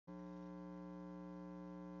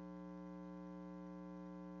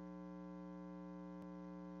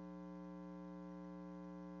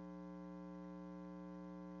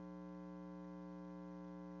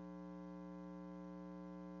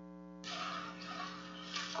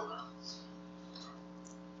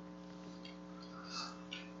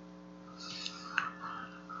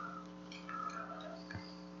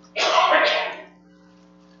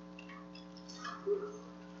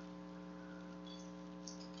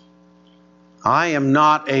I am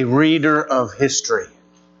not a reader of history.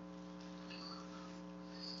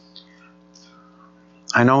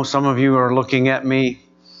 I know some of you are looking at me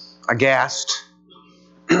aghast.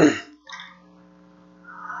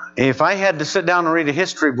 If I had to sit down and read a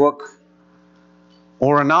history book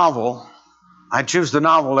or a novel, I'd choose the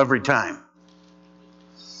novel every time.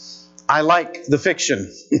 I like the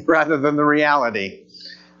fiction rather than the reality.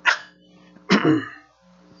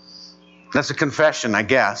 That's a confession, I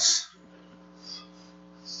guess.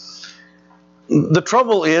 The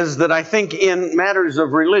trouble is that I think in matters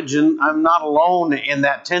of religion, I'm not alone in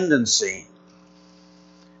that tendency.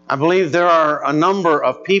 I believe there are a number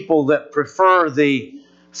of people that prefer the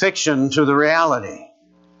fiction to the reality.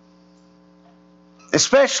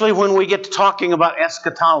 Especially when we get to talking about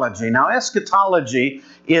eschatology. Now, eschatology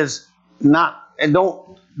is not, and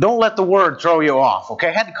don't let the word throw you off, okay?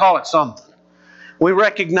 I had to call it something. We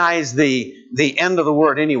recognize the end of the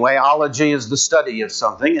word anyway. Ology is the study of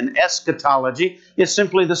something, and eschatology is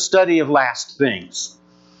simply the study of last things.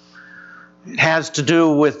 It has to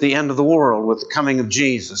do with the end of the world, with the coming of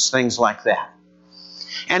Jesus, things like that.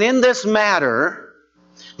 And in this matter,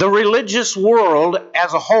 the religious world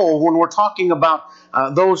as a whole, when we're talking about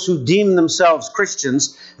those who deem themselves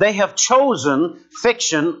Christians, they have chosen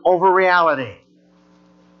fiction over reality.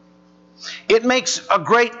 It makes a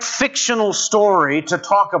great fictional story to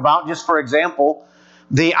talk about, just for example,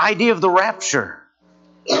 the idea of the rapture.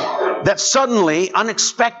 That suddenly,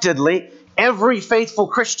 unexpectedly, every faithful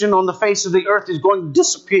Christian on the face of the earth is going to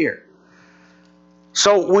disappear.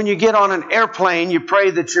 So when you get on an airplane, you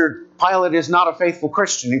pray that your pilot is not a faithful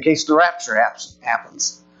Christian in case the rapture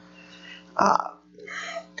happens.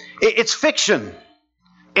 It's fiction.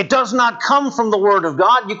 It does not come from the Word of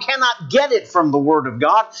God. You cannot get it from the Word of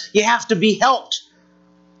God. You have to be helped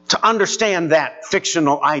to understand that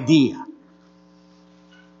fictional idea.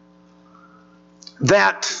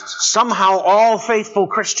 That somehow all faithful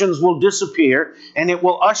Christians will disappear and it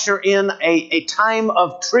will usher in a time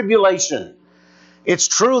of tribulation. It's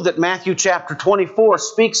true that Matthew chapter 24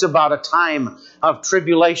 speaks about a time of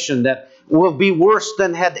tribulation that will be worse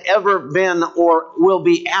than had ever been or will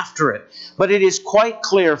be after it. But it is quite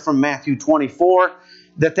clear from Matthew 24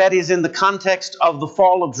 that that is in the context of the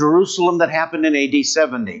fall of Jerusalem that happened in AD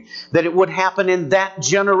 70. That it would happen in that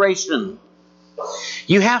generation.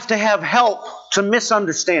 You have to have help to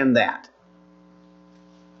misunderstand that.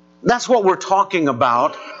 That's what we're talking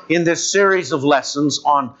about in this series of lessons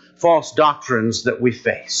on false doctrines that we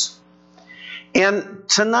face. And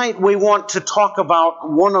tonight we want to talk about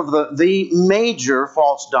one of the major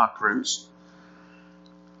false doctrines.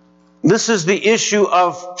 This is the issue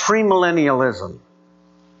of premillennialism.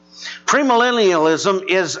 Premillennialism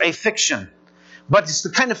is a fiction, but it's the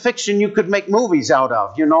kind of fiction you could make movies out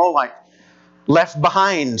of, you know, like Left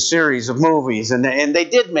Behind series of movies, and they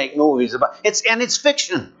did make movies about it. And it's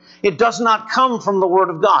fiction. It does not come from the Word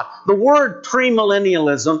of God. The word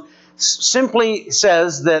premillennialism simply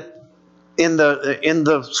says that in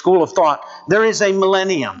the school of thought, there is a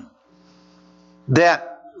millennium,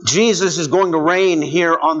 that Jesus is going to reign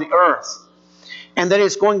here on the earth, and that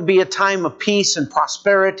it's going to be a time of peace and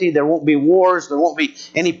prosperity. There won't be wars, there won't be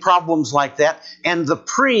any problems like that. And the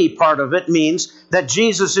pre part of it means that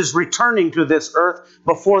Jesus is returning to this earth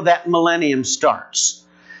before that millennium starts.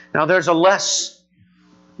 Now there's a less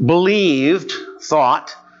believed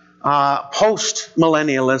thought,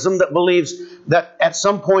 post-millennialism, that believes that at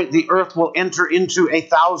some point the earth will enter into a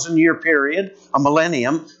 1,000-year period, a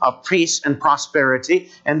millennium of peace and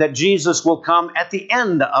prosperity, and that Jesus will come at the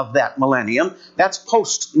end of that millennium. That's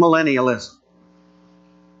post-millennialism.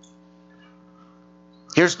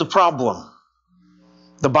 Here's the problem.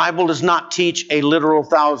 The Bible does not teach a literal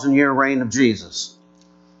 1,000-year reign of Jesus.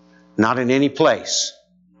 Not in any place.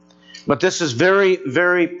 But this is very,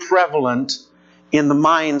 very prevalent in the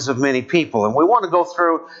minds of many people. And we want to go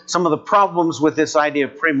through some of the problems with this idea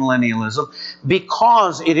of premillennialism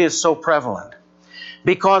because it is so prevalent.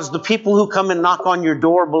 Because the people who come and knock on your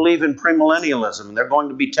door believe in premillennialism. And they're going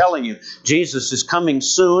to be telling you Jesus is coming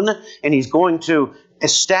soon and He's going to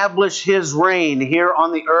establish His reign here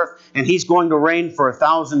on the earth, and He's going to reign for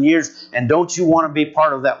 1,000 years. And don't you want to be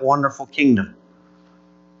part of that wonderful kingdom?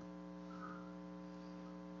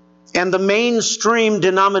 And the mainstream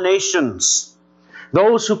denominations,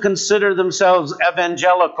 those who consider themselves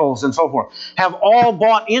evangelicals and so forth, have all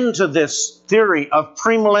bought into this theory of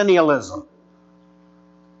premillennialism.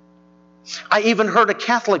 I even heard a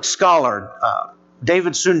Catholic scholar,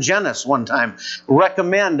 David Sungenis, one time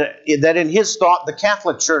recommend that in his thought the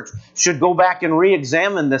Catholic Church should go back and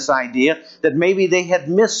re-examine this idea that maybe they had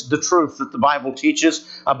missed the truth that the Bible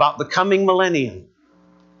teaches about the coming millennium.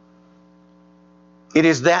 It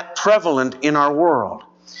is that prevalent in our world.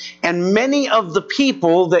 And many of the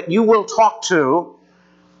people that you will talk to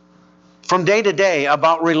from day to day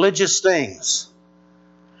about religious things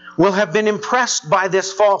will have been impressed by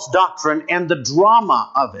this false doctrine and the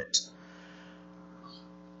drama of it.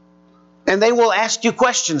 And they will ask you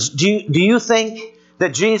questions. Do you think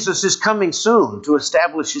that Jesus is coming soon to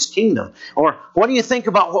establish His kingdom? Or what do you think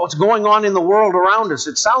about what's going on in the world around us?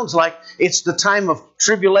 It sounds like it's the time of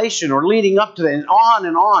tribulation or leading up to that, and on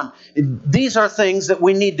and on. These are things that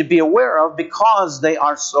we need to be aware of because they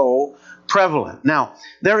are so prevalent. Now,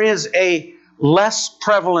 there is a less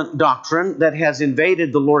prevalent doctrine that has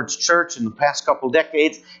invaded the Lord's church in the past couple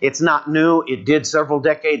decades. It's not new. It did several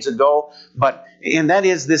decades ago. And that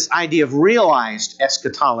is this idea of realized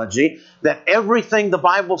eschatology, that everything the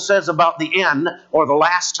Bible says about the end or the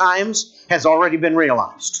last times has already been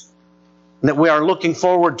realized. That we are looking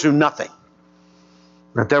forward to nothing.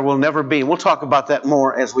 That there will never be. We'll talk about that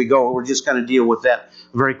more as we go. We're just going to deal with that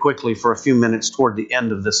very quickly for a few minutes toward the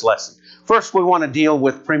end of this lesson. First, we want to deal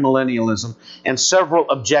with premillennialism and several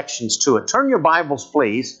objections to it. Turn your Bibles,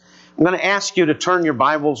 please. I'm going to ask you to turn your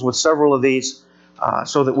Bibles with several of these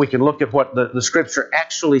so that we can look at what the Scripture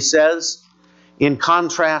actually says in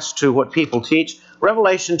contrast to what people teach.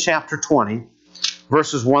 Revelation chapter 20,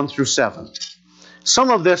 verses 1 through 7.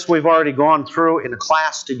 Some of this we've already gone through in a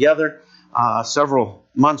class together several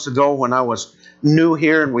months ago when I was new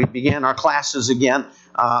here and we began our classes again.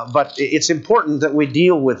 But it's important that we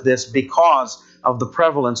deal with this because of the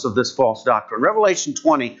prevalence of this false doctrine. Revelation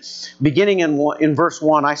 20, beginning in verse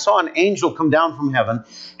 1, I saw an angel come down from heaven,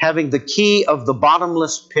 having the key of the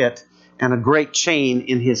bottomless pit and a great chain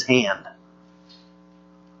in his hand.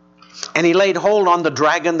 And he laid hold on the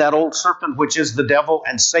dragon, that old serpent, which is the devil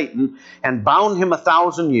and Satan, and bound him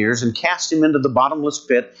 1,000 years, and cast him into the bottomless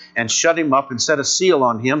pit, and shut him up, and set a seal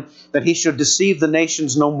on him, that he should deceive the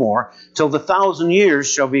nations no more, till the 1,000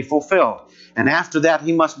 years shall be fulfilled. And after that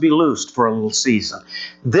he must be loosed for a little season.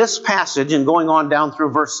 This passage, and going on down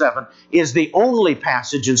through verse 7, is the only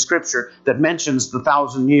passage in Scripture that mentions the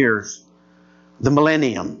 1,000 years, the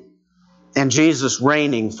millennium, and Jesus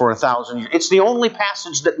reigning for 1,000 years. It's the only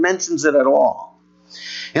passage that mentions it at all.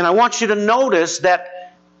 And I want you to notice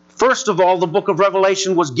that, first of all, the book of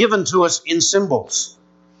Revelation was given to us in symbols.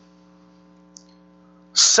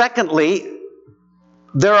 Secondly,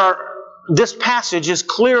 this passage is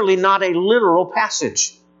clearly not a literal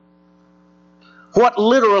passage. What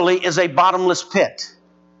literally is a bottomless pit?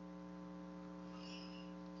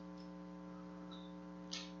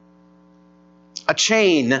 A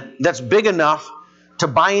chain that's big enough to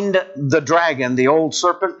bind the dragon, the old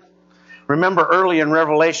serpent. Remember early in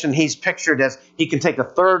Revelation, he's pictured as he can take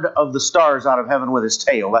 1/3 of the stars out of heaven with his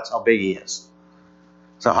tail. That's how big he is.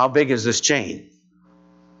 So how big is this chain?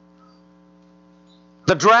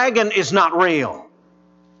 The dragon is not real.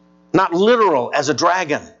 Not literal as a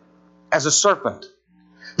dragon, as a serpent.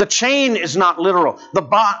 The chain is not literal. The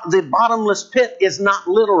bottomless pit is not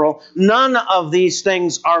literal. None of these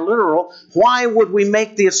things are literal. Why would we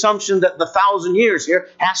make the assumption that the 1,000 years here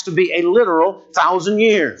has to be a literal 1,000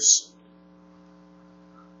 years?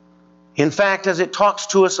 In fact, as it talks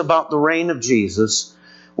to us about the reign of Jesus,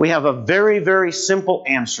 we have a very, very simple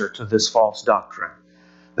answer to this false doctrine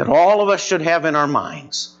that all of us should have in our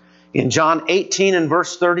minds. In John 18 and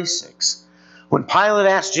verse 36, when Pilate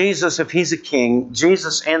asked Jesus if he's a king,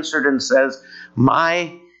 Jesus answered and says,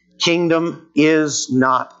 "My kingdom is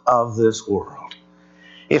not of this world.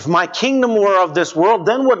 If my kingdom were of this world,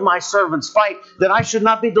 then would my servants fight that I should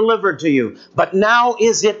not be delivered to you. But now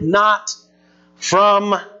is it not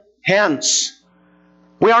from hence."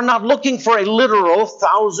 We are not looking for a literal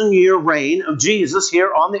 1,000-year reign of Jesus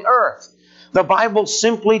here on the earth. The Bible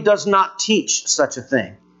simply does not teach such a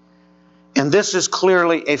thing. And this is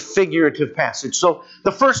clearly a figurative passage. So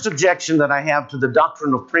the first objection that I have to the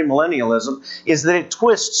doctrine of premillennialism is that it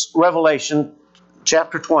twists Revelation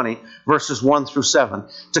chapter 20, verses 1 through 7,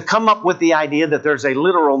 to come up with the idea that there's a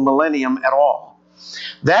literal millennium at all.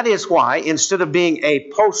 That is why, instead of being a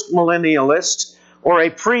post-millennialist or a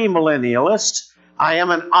premillennialist, I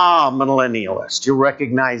am an amillennialist. You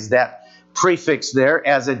recognize that prefix there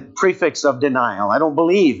as a prefix of denial. I don't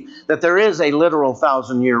believe that there is a literal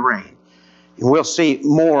 1,000-year reign. And we'll see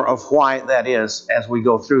more of why that is as we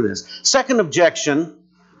go through this. Second objection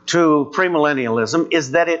to premillennialism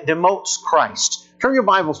is that it demotes Christ. Turn your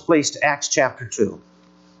Bibles, please, to Acts chapter 2.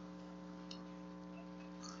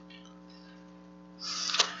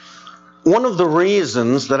 One of the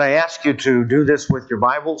reasons that I ask you to do this with your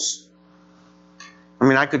Bibles, I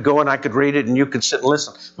mean, I could go and I could read it and you could sit and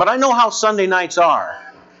listen. But I know how Sunday nights are.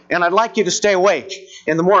 And I'd like you to stay awake.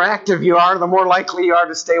 And the more active you are, the more likely you are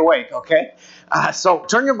to stay awake, okay? So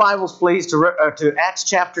turn your Bibles, please, to Acts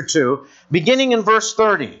chapter 2, beginning in verse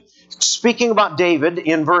 30. Speaking about David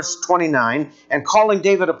in verse 29 and calling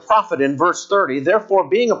David a prophet in verse 30, therefore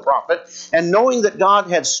being a prophet and knowing that God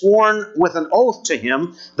had sworn with an oath to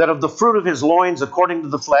him that of the fruit of his loins according to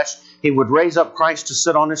the flesh he would raise up Christ to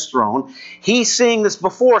sit on his throne, he seeing this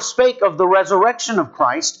before spake of the resurrection of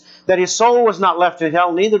Christ, that his soul was not left in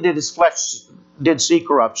hell, neither did his flesh did see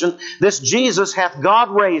corruption. This Jesus hath God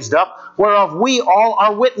raised up, whereof we all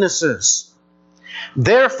are witnesses.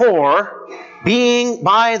 Therefore, being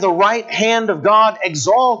by the right hand of God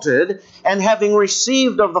exalted, and having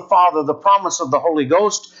received of the Father the promise of the Holy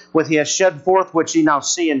Ghost, which he has shed forth, which ye now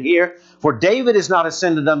see and hear. For David is not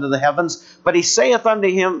ascended unto the heavens, but he saith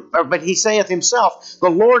himself, the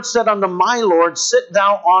Lord said unto my Lord, sit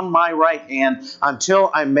thou on my right hand,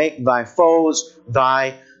 until I make thy foes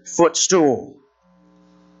thy footstool.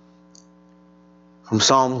 From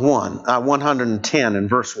Psalm 110 and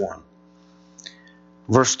verse 1.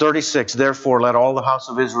 Verse 36, therefore let all the house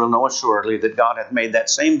of Israel know assuredly that God hath made that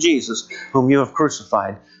same Jesus whom you have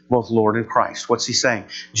crucified, both Lord and Christ. What's he saying?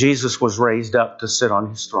 Jesus was raised up to sit on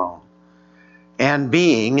his throne. And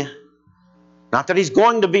being, not that he's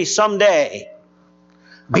going to be someday,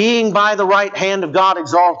 being by the right hand of God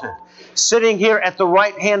exalted, sitting here at the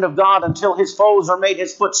right hand of God until his foes are made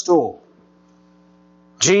his footstool.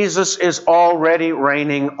 Jesus is already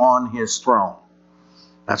reigning on his throne.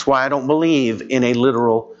 That's why I don't believe in a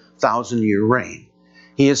literal 1,000-year reign.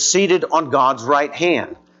 He is seated on God's right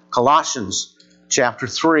hand. Colossians chapter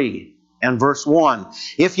 3 and verse 1.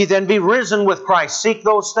 If ye then be risen with Christ, seek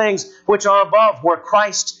those things which are above, where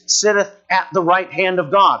Christ sitteth at the right hand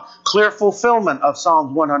of God. Clear fulfillment of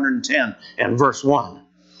Psalm 110 and verse 1.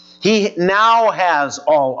 He now has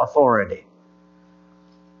all authority.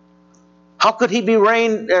 How could he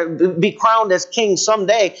be crowned as king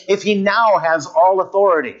someday if he now has all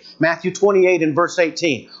authority? Matthew 28 and verse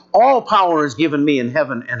 18. All power is given me in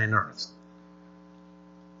heaven and in earth.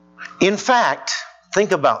 In fact,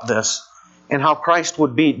 think about this and how Christ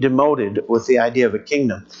would be demoted with the idea of a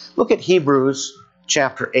kingdom. Look at Hebrews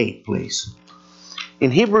chapter 8, please. In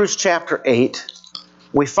Hebrews chapter 8,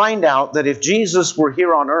 we find out that if Jesus were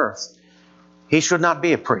here on earth, he should not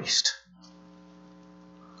be a priest.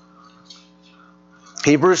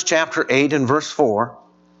 Hebrews chapter 8 and verse 4.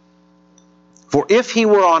 For if he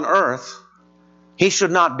were on earth, he should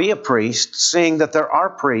not be a priest, seeing that there are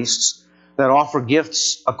priests that offer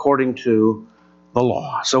gifts according to the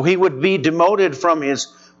law. So he would be demoted from his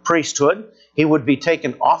priesthood. He would be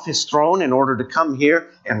taken off his throne in order to come here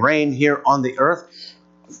and reign here on the earth.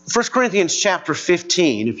 1 Corinthians chapter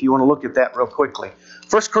 15, if you want to look at that real quickly.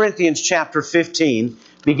 1 Corinthians chapter 15,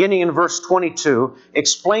 beginning in verse 22,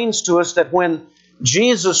 explains to us that when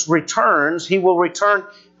Jesus returns, he will return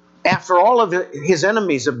after all of his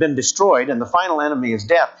enemies have been destroyed, and the final enemy is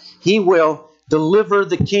death. He will deliver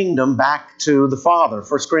the kingdom back to the Father.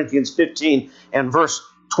 1 Corinthians 15 and verse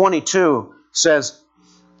 22 says,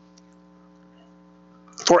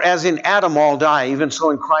 for as in Adam all die, even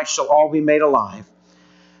so in Christ shall all be made alive.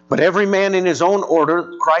 But every man in his own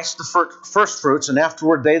order, Christ the first fruits, and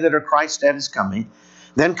afterward they that are Christ at his coming.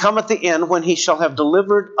 Then cometh the end, when he shall have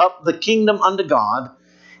delivered up the kingdom unto God,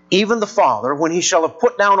 even the Father, when he shall have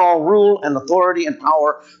put down all rule and authority and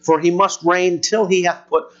power, for he must reign till he hath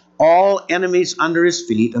put all enemies under his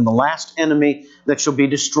feet, and the last enemy that shall be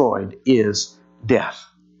destroyed is death.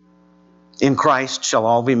 In Christ shall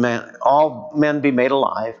all men be made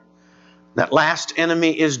alive. That last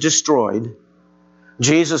enemy is destroyed.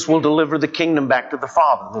 Jesus will deliver the kingdom back to the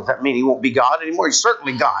Father. Does that mean he won't be God anymore? He's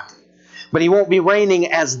certainly God. But he won't be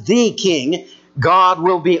reigning as the king. God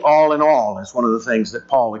will be all in all, is one of the things that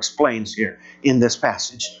Paul explains here in this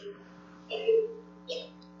passage.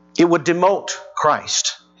 It would demote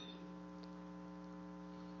Christ.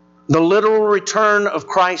 The literal return of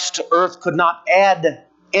Christ to earth could not add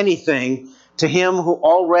anything to him who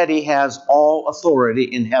already has all authority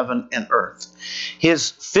in heaven and earth.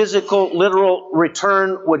 His physical, literal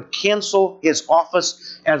return would cancel his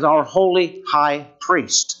office as our holy high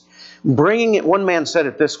priest. One man said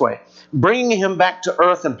it this way, bringing him back to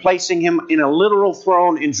earth and placing him in a literal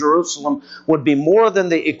throne in Jerusalem would be more than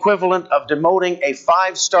the equivalent of demoting a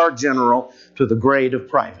 5-star general to the grade of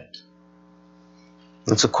private.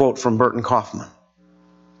 That's a quote from Burton Kaufman.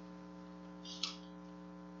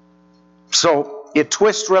 So it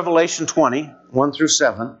twists Revelation 20, 1 through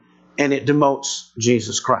 7, and it demotes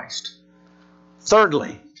Jesus Christ.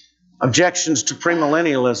 Thirdly, objections to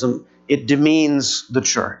premillennialism, it demeans the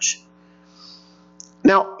church.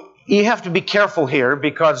 Now, you have to be careful here,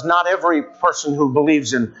 because not every person who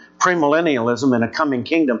believes in premillennialism and a coming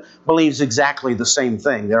kingdom believes exactly the same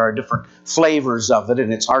thing. There are different flavors of it,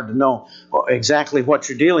 and it's hard to know exactly what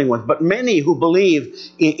you're dealing with. But many who believe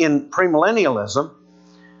in premillennialism,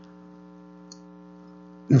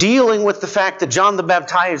 dealing with the fact that John the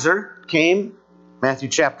Baptizer came, Matthew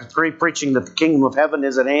chapter 3, preaching that the kingdom of heaven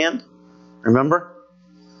is at hand. Remember?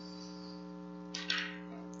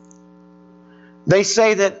 They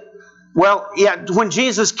say that, well, yeah, when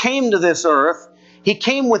Jesus came to this earth, He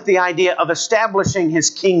came with the idea of establishing His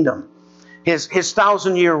kingdom, His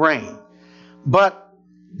 1,000-year reign. But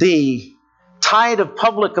the tide of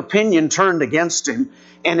public opinion turned against Him,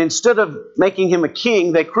 and instead of making Him a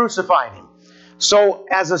king, they crucified Him. So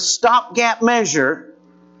as a stopgap measure,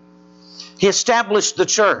 He established the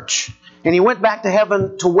church. And He went back to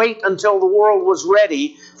heaven to wait until the world was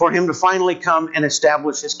ready for Him to finally come and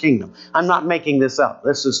establish His kingdom. I'm not making this up.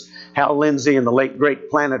 This is Hal Lindsey and the late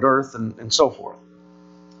great Planet Earth and so forth.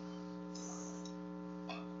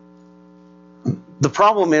 The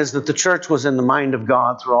problem is that the church was in the mind of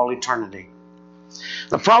God through all eternity.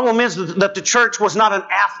 The problem is that the church was not an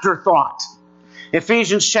afterthought.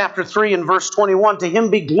 Ephesians chapter 3 and verse 21, to Him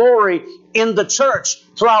be glory in the church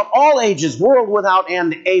throughout all ages, world without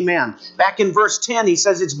end. Amen. Back in verse 10, he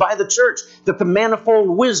says it's by the church that the manifold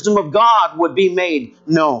wisdom of God would be made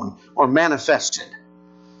known or manifested.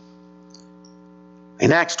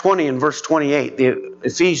 In Acts 20 and verse 28, the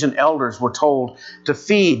Ephesian elders were told to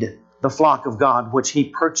feed the flock of God, which He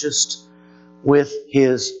purchased with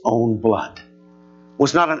His own blood. It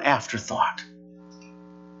was not an afterthought.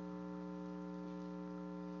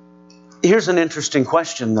 Here's an interesting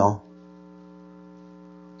question, though.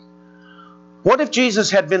 What if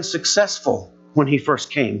Jesus had been successful when He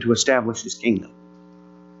first came to establish His kingdom?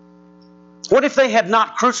 What if they had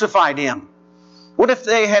not crucified Him? What if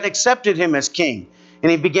they had accepted Him as king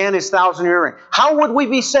and He began His 1,000-year reign? How would we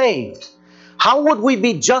be saved? How would we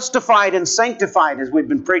be justified and sanctified, as we've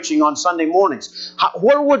been preaching on Sunday mornings?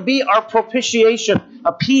 Where would be our propitiation,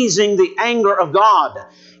 appeasing the anger of God?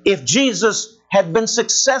 If Jesus had been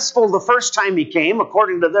successful the first time He came,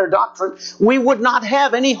 according to their doctrine, we would not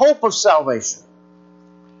have any hope of salvation.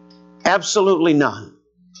 Absolutely none.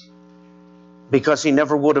 Because He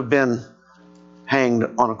never would have been hanged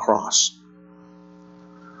on a cross.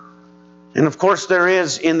 And of course there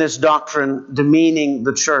is in this doctrine demeaning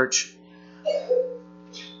the church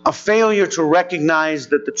a failure to recognize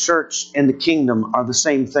that the church and the kingdom are the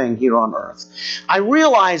same thing here on earth. I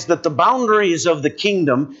realize that the boundaries of the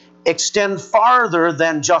kingdom extend farther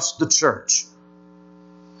than just the church.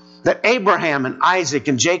 That Abraham and Isaac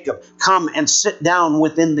and Jacob come and sit down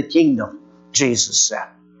within the kingdom, Jesus said.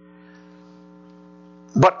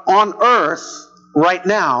 But on earth, right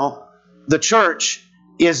now, the church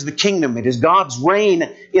is the kingdom. It is God's reign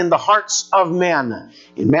in the hearts of men.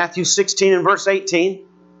 In Matthew 16 and verse 18,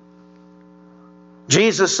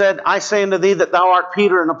 Jesus said, I say unto thee that thou art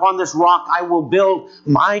Peter, and upon this rock I will build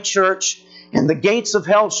my church, and the gates of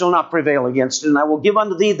hell shall not prevail against it, and I will give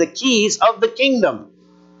unto thee the keys of the kingdom.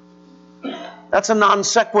 That's a non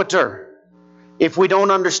sequitur if we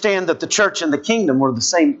don't understand that the church and the kingdom were the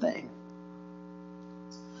same thing.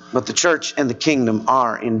 But the church and the kingdom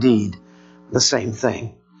are indeed the same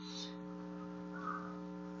thing.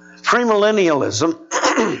 Premillennialism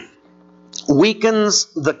weakens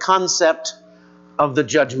the concept of the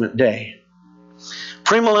judgment day.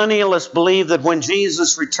 Premillennialists believe that when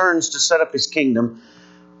Jesus returns to set up His kingdom,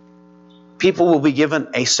 people will be given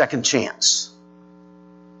a second chance.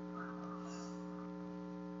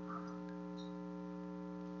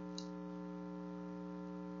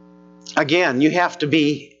 Again, you have to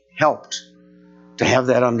be helped to have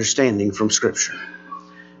that understanding from Scripture.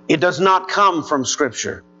 It does not come from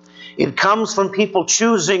Scripture. It comes from people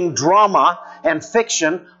choosing drama and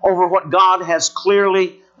fiction over what God has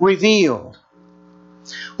clearly revealed.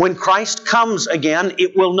 When Christ comes again,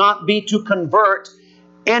 it will not be to convert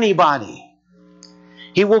anybody.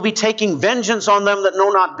 He will be taking vengeance on them that know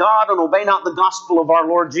not God and obey not the gospel of our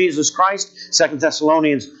Lord Jesus Christ. 2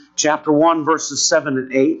 Thessalonians chapter 1, verses 7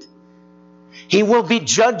 and 8. He will be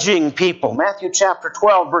judging people. Matthew chapter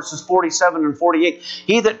 12, verses 47 and 48.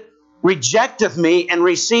 He that rejecteth me and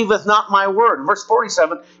receiveth not my word. Verse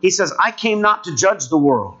 47, He says, I came not to judge the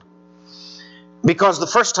world. Because the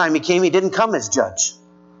first time He came, He didn't come as judge.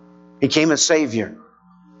 He came as Savior.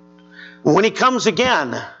 When He comes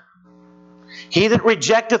again, He that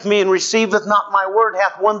rejecteth me and receiveth not my word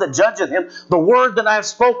hath one that judgeth him. The word that I have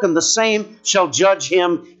spoken, the same shall judge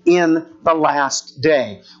him in the last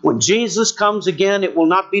day. When Jesus comes again, it will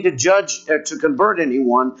not be to judge or to convert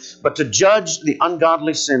anyone, but to judge the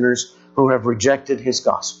ungodly sinners who have rejected His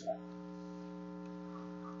gospel.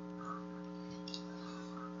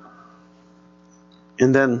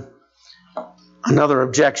 And then another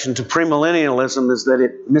objection to premillennialism is that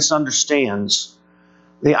it misunderstands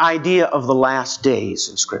the idea of the last days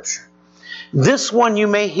in Scripture. This one you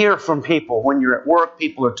may hear from people when you're at work.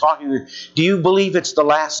 People are talking, do you believe it's the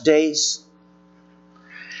last days?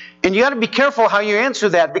 And you got to be careful how you answer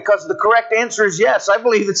that, because the correct answer is yes, I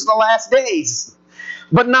believe it's the last days.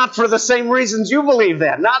 But not for the same reasons you believe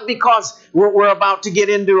that. Not because we're about to get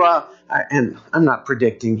into and I'm not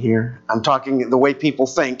predicting here. I'm talking the way people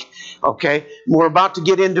think, okay? We're about to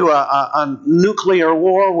get into a nuclear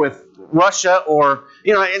war with Russia, or,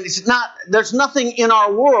 and it's not, there's nothing in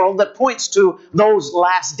our world that points to those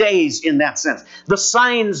last days in that sense. The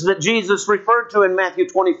signs that Jesus referred to in Matthew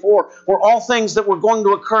 24 were all things that were going to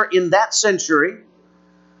occur in that century,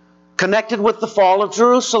 connected with the fall of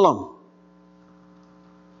Jerusalem.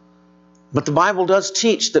 But the Bible does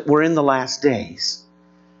teach that we're in the last days.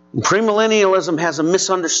 And premillennialism has a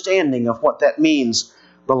misunderstanding of what that means,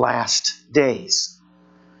 the last days.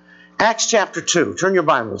 Acts chapter 2. Turn your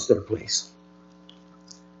Bibles there, please.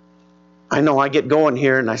 I know I get going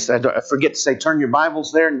here and I forget to say turn your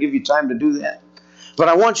Bibles there and give you time to do that. But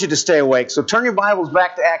I want you to stay awake. So turn your Bibles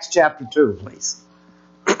back to Acts chapter 2, please.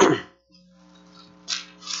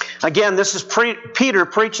 Again, this is Peter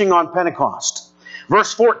preaching on Pentecost.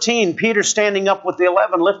 Verse 14, Peter standing up with the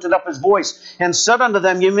 11 lifted up his voice and said unto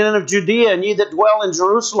them, Ye men of Judea, and ye that dwell in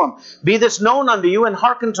Jerusalem, be this known unto you, and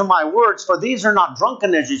hearken to my words, for these are not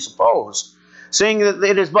drunken as ye suppose, seeing that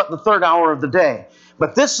it is but the third hour of the day.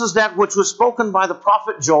 But this is that which was spoken by the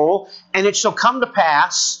prophet Joel, and it shall come to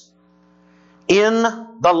pass in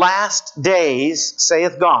the last days,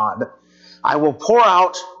 saith God, I will pour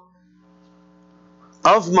out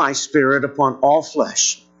of my Spirit upon all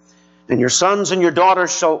flesh. And your sons and your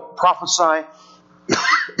daughters shall prophesy.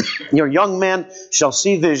 Your young men shall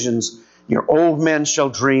see visions. Your old men shall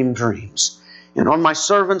dream dreams. And on my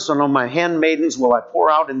servants and on my handmaidens will I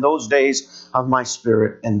pour out in those days of my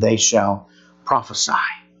Spirit, and they shall prophesy.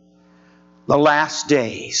 The last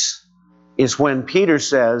days is when Peter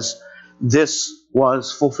says this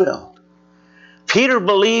was fulfilled. Peter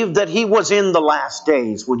believed that he was in the last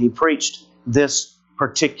days when he preached this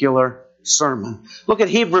particular sermon. Look at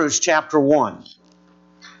Hebrews chapter 1.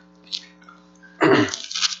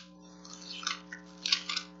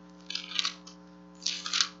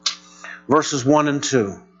 Verses 1 and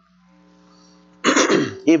 2.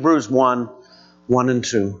 Hebrews 1, 1 and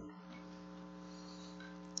 2.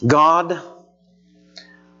 God,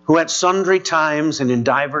 who at sundry times and in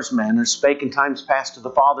divers manners spake in times past to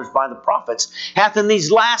the fathers by the prophets, hath in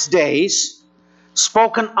these last days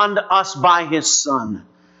spoken unto us by His Son,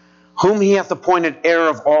 whom He hath appointed heir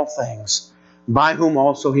of all things, by whom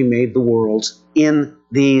also He made the worlds in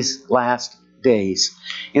these last days.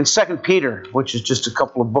 In 2 Peter, which is just a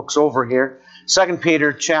couple of books over here, 2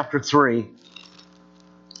 Peter chapter 3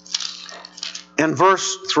 and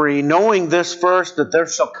verse 3, knowing this first, that there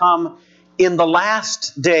shall come in the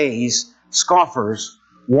last days scoffers,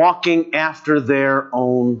 walking after their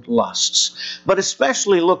own lusts. But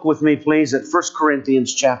especially look with me, please, at 1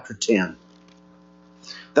 Corinthians chapter 10.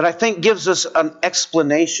 That I think gives us an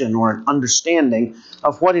explanation or an understanding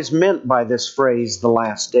of what is meant by this phrase, the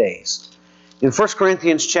last days. In 1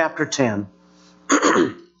 Corinthians chapter 10,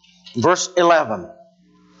 verse 11.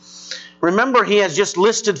 Remember, he has just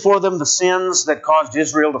listed for them the sins that caused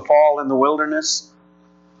Israel to fall in the wilderness.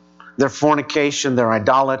 Their fornication, their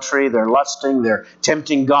idolatry, their lusting, their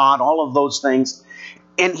tempting God, all of those things.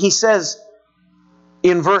 And he says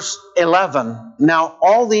in verse 11, now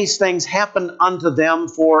all these things happened unto them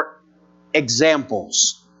for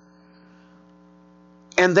examples,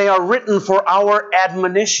 and they are written for our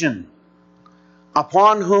admonition,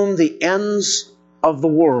 upon whom the ends of the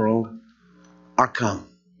world are come.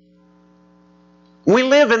 We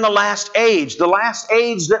live in the last age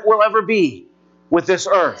that will ever be with this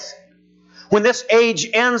earth. When this age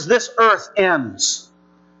ends, this earth ends.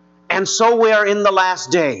 And so we are in the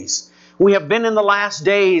last days. We have been in the last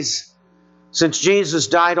days since Jesus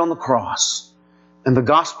died on the cross and the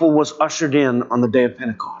gospel was ushered in on the day of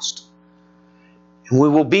Pentecost. And we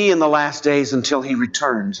will be in the last days until He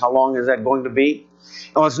returns. How long is that going to be?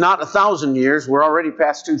 Well, it's not 1,000 years. We're already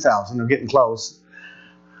past 2,000. We're getting close.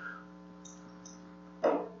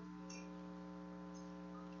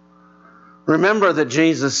 Remember that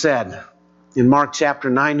Jesus said In Mark chapter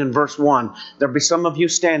 9 and verse 1, there be some of you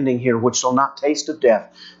standing here which shall not taste of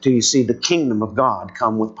death till you see the kingdom of God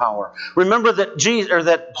come with power. Remember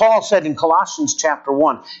that Paul said in Colossians chapter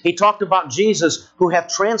 1, he talked about Jesus who hath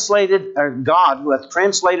translated, or God who hath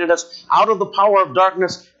translated us out of the power of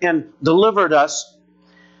darkness and delivered us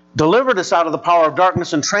out of the power of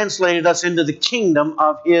darkness and translated us into the kingdom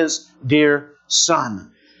of His dear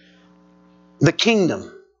Son. The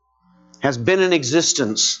kingdom has been in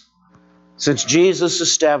existence since Jesus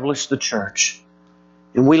established the church.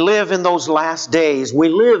 And we live in those last days. We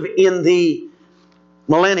live in the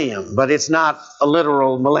millennium, but it's not a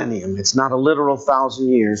literal millennium. It's not a literal 1,000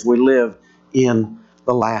 years. We live in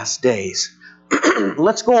the last days.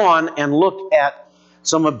 Let's go on and look at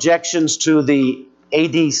some objections to the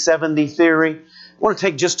AD 70 theory. I want to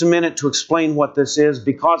take just a minute to explain what this is,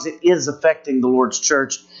 because it is affecting the Lord's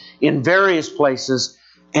church in various places.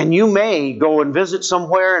 And you may go and visit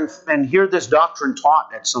somewhere and hear this doctrine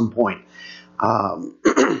taught at some point.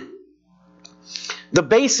 The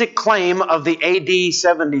basic claim of the AD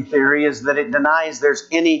 70 theory is that it denies there's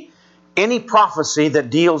any prophecy that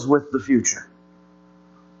deals with the future.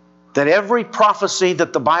 That every prophecy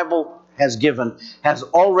that the Bible has given has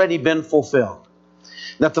already been fulfilled.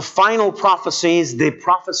 That the final prophecies, the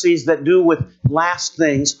prophecies that do with last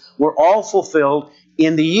things, were all fulfilled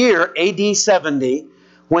in the year AD 70,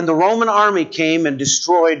 when the Roman army came and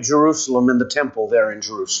destroyed Jerusalem and the temple there in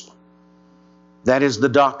Jerusalem. That is the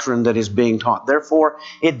doctrine that is being taught. Therefore,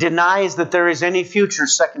 it denies that there is any future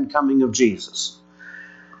second coming of Jesus.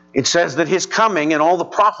 It says that His coming and all the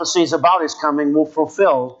prophecies about His coming will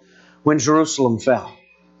fulfill when Jerusalem fell.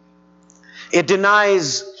 It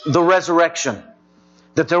denies the resurrection,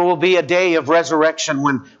 that there will be a day of resurrection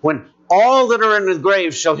when all that are in the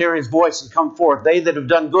grave shall hear His voice and come forth, they that have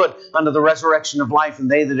done good unto the resurrection of life,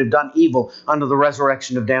 and they that have done evil unto the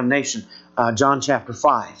resurrection of damnation. John chapter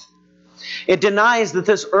 5. It denies that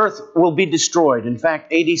this earth will be destroyed. In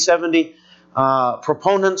fact, AD 70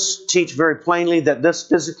 proponents teach very plainly that this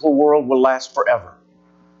physical world will last forever.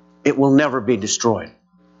 It will never be destroyed.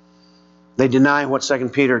 They deny what 2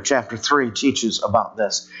 Peter chapter 3 teaches about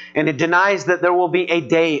this. And it denies that there will be a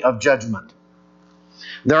day of judgment.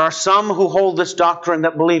 There are some who hold this doctrine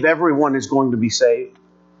that believe everyone is going to be saved.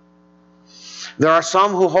 There are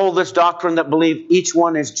some who hold this doctrine that believe each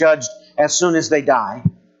one is judged as soon as they die.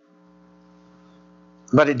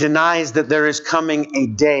 But it denies that there is coming a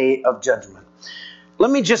day of judgment.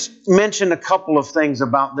 Let me just mention a couple of things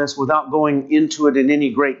about this without going into it in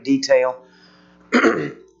any great detail.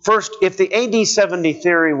 First, if the AD 70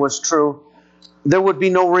 theory was true, there would be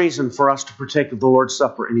no reason for us to partake of the Lord's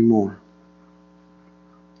Supper anymore.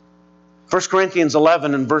 1 Corinthians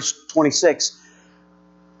 11 and verse 26,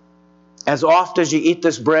 as oft as you eat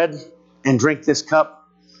this bread and drink this cup,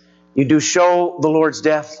 you do show the Lord's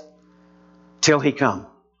death till He come.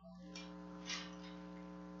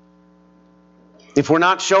 If we're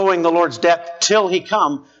not showing the Lord's death till He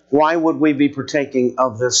come, why would we be partaking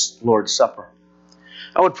of this Lord's Supper?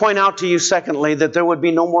 I would point out to you, secondly, that there would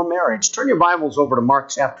be no more marriage. Turn your Bibles over to Mark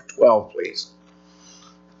chapter 12, please.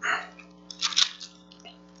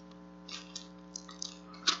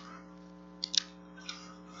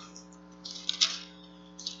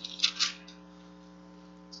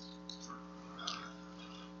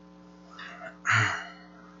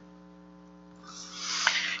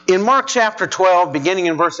 In Mark chapter 12, beginning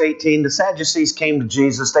in verse 18, the Sadducees came to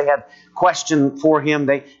Jesus. They had a question for Him.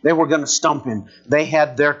 They were going to stump Him. They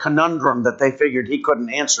had their conundrum that they figured He couldn't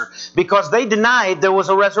answer because they denied there was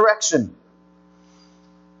a resurrection.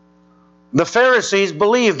 The Pharisees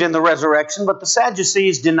believed in the resurrection, but the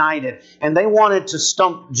Sadducees denied it. And they wanted to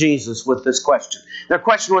stump Jesus with this question. Their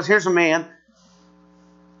question was, here's a man,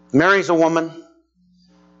 marries a woman,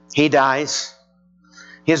 he dies.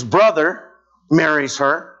 His brother marries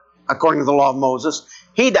her. According to the law of Moses,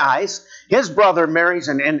 he dies. His brother marries,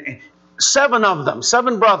 and 7 of them,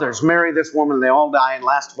 7 brothers marry this woman. They all die, and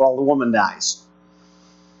last of all, the woman dies.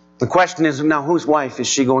 The question is, now whose wife is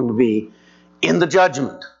she going to be in the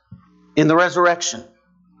judgment, in the resurrection?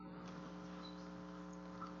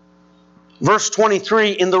 Verse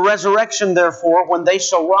 23, in the resurrection, therefore, when they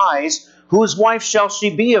shall rise, whose wife shall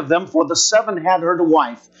she be of them? For the 7 had her to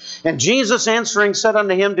wife. And Jesus answering said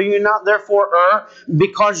unto him, do you not therefore err,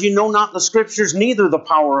 because you know not the Scriptures, neither the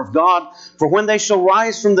power of God? For when they shall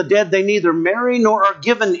rise from the dead, they neither marry nor are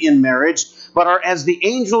given in marriage, but are as the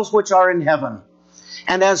angels which are in heaven.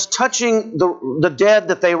 And as touching the dead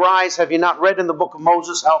that they rise, have you not read in the book of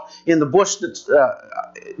Moses how in the bush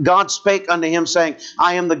that God spake unto him, saying,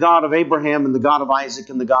 I am the God of Abraham and the God of Isaac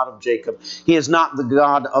and the God of Jacob. He is not the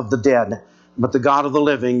God of the dead, but the God of the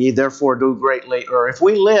living, ye therefore do greatly. Or if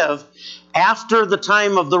we live after the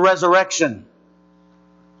time of the resurrection,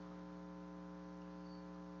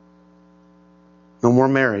 no more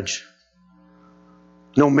marriage.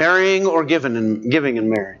 No marrying or giving in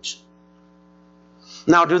marriage.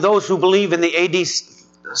 Now, do those who believe in the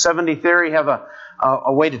AD 70 theory have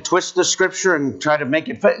a way to twist the Scripture and try to make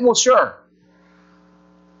it fit? Well, sure.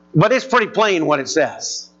 But it's pretty plain what it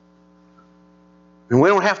says. And we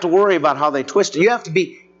don't have to worry about how they twist it. You have to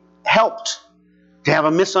be helped to have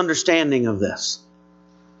a misunderstanding of this.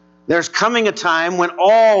 There's coming a time when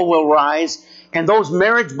all will rise, and those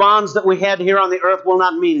marriage bonds that we had here on the earth will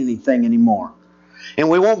not mean anything anymore. And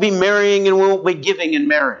we won't be marrying and we won't be giving in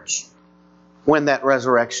marriage when that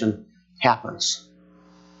resurrection happens.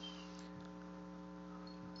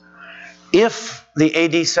 If the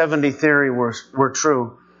AD 70 theory were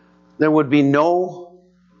true, there would be no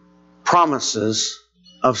promises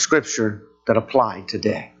of Scripture that apply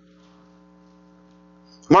today.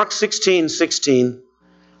 Mark 16:16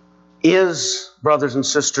 is, brothers and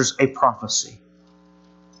sisters, a prophecy.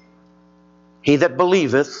 He that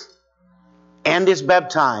believeth and is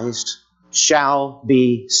baptized shall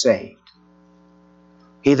be saved.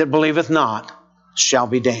 He that believeth not shall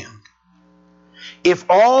be damned. If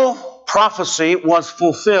all prophecy was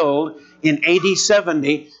fulfilled in AD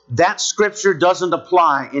 70, that Scripture doesn't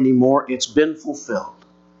apply anymore. It's been fulfilled.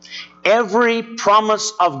 Every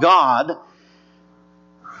promise of God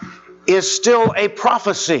is still a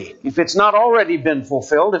prophecy. If it's not already been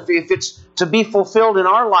fulfilled, if it's to be fulfilled in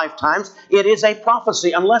our lifetimes, it is a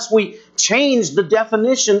prophecy, unless we change the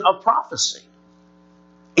definition of prophecy.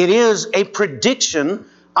 It is a prediction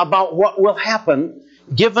about what will happen,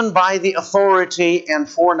 given by the authority and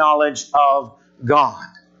foreknowledge of God.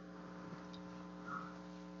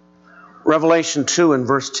 Revelation 2 and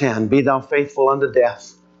verse 10, be thou faithful unto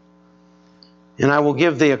death, and I will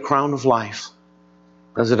give thee a crown of life.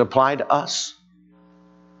 Does it apply to us?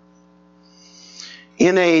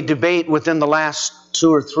 In a debate within the last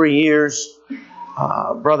 2 or 3 years,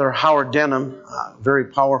 Brother Howard Denham, a very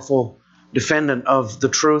powerful defendant of the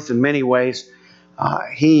truth in many ways,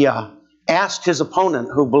 he asked his opponent,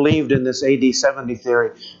 who believed in this AD 70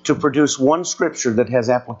 theory, to produce one Scripture that has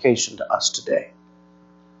application to us today.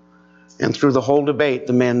 And through the whole debate,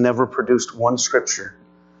 the man never produced one Scripture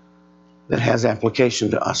that has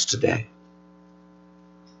application to us today.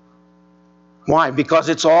 Why? Because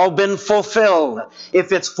it's all been fulfilled.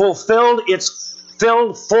 If it's fulfilled, it's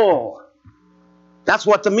filled full. That's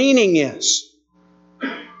what the meaning is.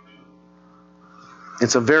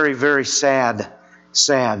 It's a very, very sad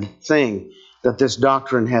thing that this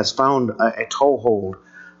doctrine has found a toehold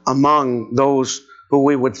among those who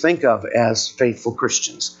we would think of as faithful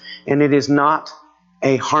Christians. And it is not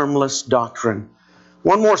a harmless doctrine.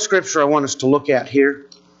 One more Scripture I want us to look at here.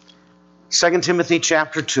 2 Timothy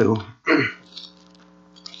chapter 2.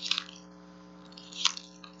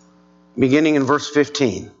 Beginning in verse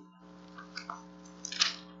 15.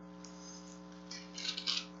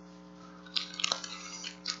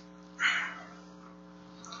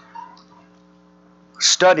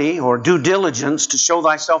 Study or do diligence to show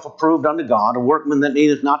thyself approved unto God, a workman that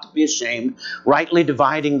needeth not to be ashamed, rightly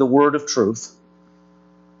dividing the word of truth.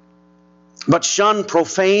 But shun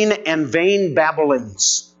profane and vain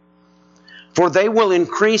babblings, for they will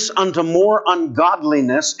increase unto more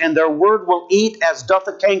ungodliness, and their word will eat as doth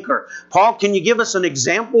a canker. Paul, can you give us an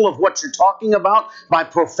example of what you're talking about by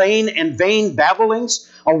profane and vain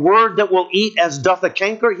babblings? A word that will eat as doth a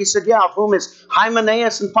canker? He said, yeah, of whom is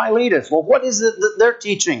Hymenaeus and Philetus. Well, what is it that they're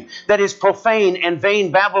teaching that is profane and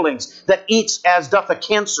vain babblings, that eats as doth a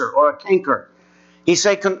cancer or a canker? He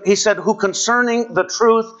said, who concerning the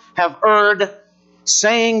truth have erred,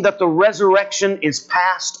 saying that the resurrection is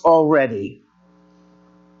past already,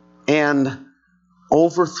 and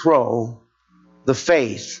overthrow the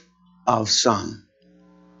faith of some.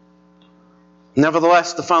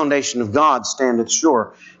 Nevertheless, the foundation of God standeth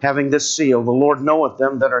sure, having this seal, the Lord knoweth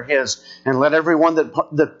them that are his, and let everyone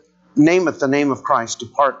that nameth the name of Christ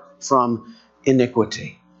depart from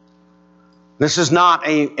iniquity. This is not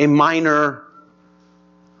a minor,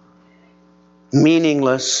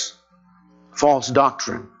 meaningless, false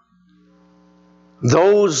doctrine.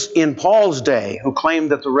 Those in Paul's day who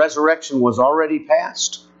claimed that the resurrection was already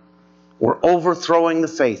past were overthrowing the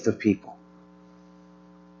faith of people.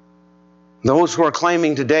 Those who are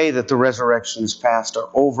claiming today that the resurrection is past are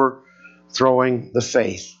overthrowing the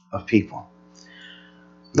faith of people.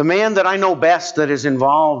 The man that I know best that is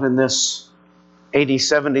involved in this AD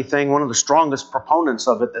 70 thing, one of the strongest proponents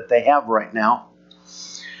of it that they have right now,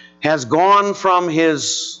 has gone from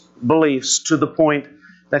his beliefs to the point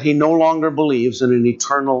that he no longer believes in an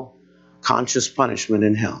eternal conscious punishment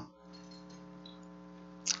in hell.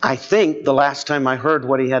 I think the last time I heard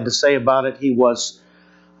what he had to say about it, he was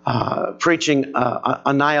preaching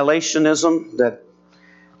annihilationism, that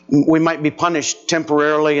we might be punished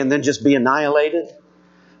temporarily and then just be annihilated.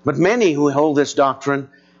 But many who hold this doctrine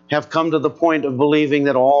have come to the point of believing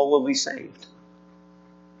that all will be saved.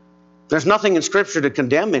 There's nothing in Scripture to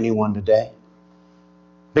condemn anyone today,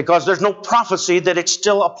 because there's no prophecy that it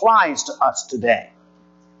still applies to us today.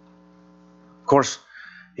 Of course,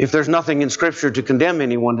 if there's nothing in Scripture to condemn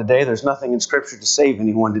anyone today, there's nothing in Scripture to save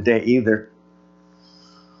anyone today either.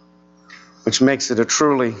 Which makes it a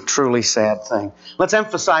truly, truly sad thing. Let's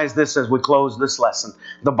emphasize this as we close this lesson.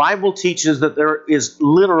 The Bible teaches that there is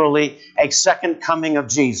literally a second coming of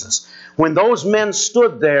Jesus. When those men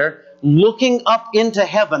stood there looking up into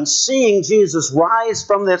heaven, seeing Jesus rise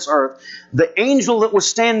from this earth, the angel that was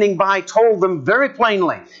standing by told them very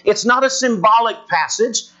plainly, it's not a symbolic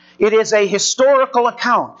passage, it is a historical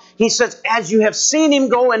account. He says, as you have seen him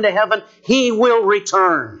go into heaven, he will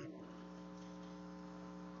return.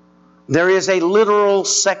 There is a literal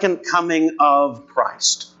second coming of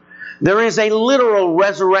Christ. There is a literal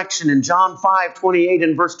resurrection in John 5:28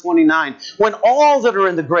 and verse 29. When all that are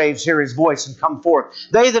in the graves hear his voice and come forth,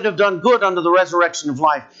 they that have done good unto the resurrection of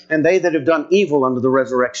life, and they that have done evil unto the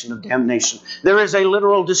resurrection of damnation. There is a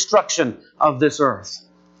literal destruction of this earth.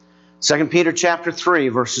 2 Peter chapter 3,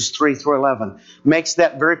 verses 3 through 11, makes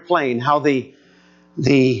that very plain, how the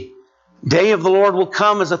day of the Lord will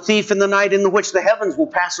come as a thief in the night, in the which the heavens will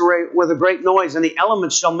pass away with a great noise, and the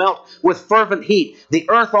elements shall melt with fervent heat. The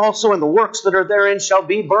earth also and the works that are therein shall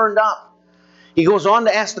be burned up. He goes on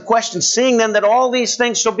to ask the question, seeing then that all these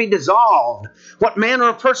things shall be dissolved, what manner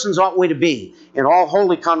of persons ought we to be in all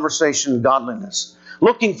holy conversation and godliness,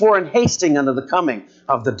 looking for and hasting unto the coming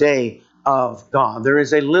of the day of God. There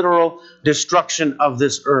is a literal destruction of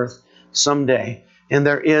this earth someday, and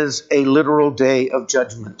there is a literal day of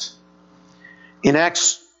judgment. In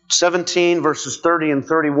Acts 17, verses 30 and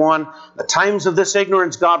 31, the times of this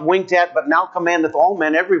ignorance God winked at, but now commandeth all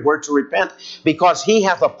men everywhere to repent, because he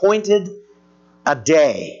hath appointed a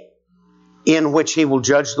day in which he will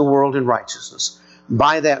judge the world in righteousness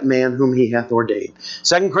by that man whom he hath ordained.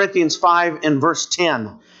 2 Corinthians 5 and verse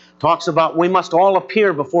 10 talks about we must all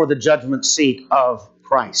appear before the judgment seat of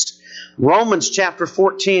Christ. Romans chapter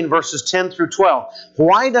 14, verses 10 through 12.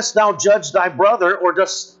 Why dost thou judge thy brother, or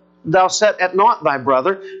dost thou set at naught thy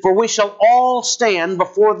brother? For we shall all stand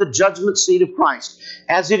before the judgment seat of Christ.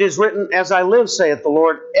 As it is written, as I live, saith the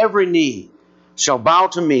Lord, every knee shall bow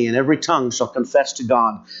to me, and every tongue shall confess to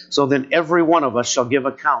God. So then every one of us shall give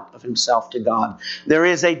account of himself to God. There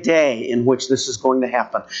is a day in which this is going to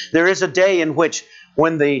happen. There is a day in which,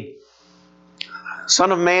 when the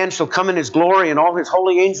Son of Man shall come in his glory, and all his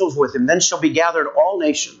holy angels with him, then shall be gathered all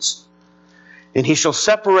nations. And he shall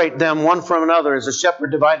separate them one from another, as a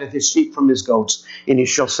shepherd divideth his sheep from his goats. And he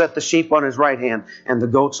shall set the sheep on his right hand, and the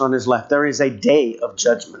goats on his left. There is a day of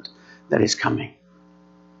judgment that is coming.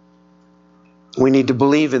 We need to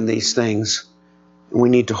believe in these things. We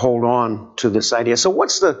need to hold on to this idea. So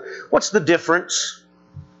what's the difference?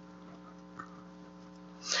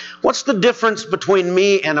 What's the difference between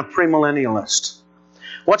me and a premillennialist?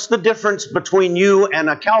 What's the difference between you and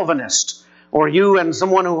a Calvinist? Or you and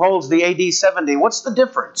someone who holds the AD 70? What's the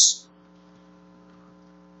difference?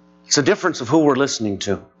 It's a difference of who we're listening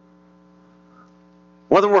to.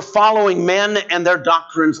 Whether we're following men and their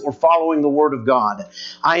doctrines or following the Word of God.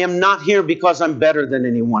 I am not here because I'm better than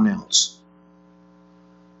anyone else.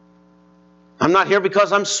 I'm not here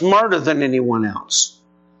because I'm smarter than anyone else.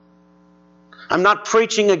 I'm not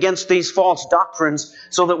preaching against these false doctrines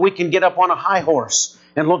so that we can get up on a high horse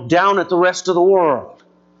and look down at the rest of the world.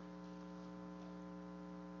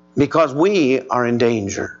 Because we are in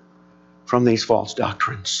danger from these false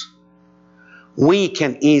doctrines. We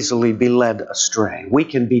can easily be led astray. We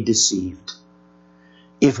can be deceived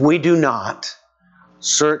if we do not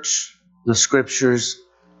search the Scriptures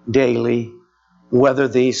daily, whether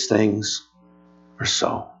these things are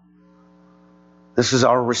so. This is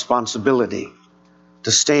our responsibility,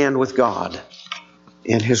 to stand with God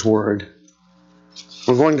in His Word.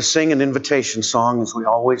 We're going to sing an invitation song, as we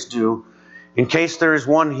always do. In case there is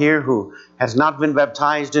one here who has not been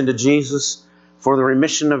baptized into Jesus for the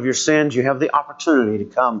remission of your sins, you have the opportunity to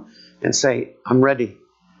come and say, I'm ready.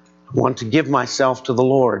 I want to give myself to the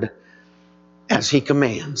Lord as He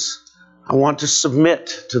commands. I want to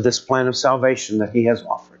submit to this plan of salvation that He has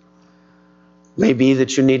offered. Maybe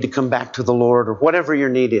that you need to come back to the Lord, or whatever your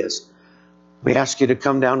need is. We ask you to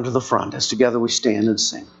come down to the front as together we stand and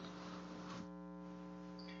sing.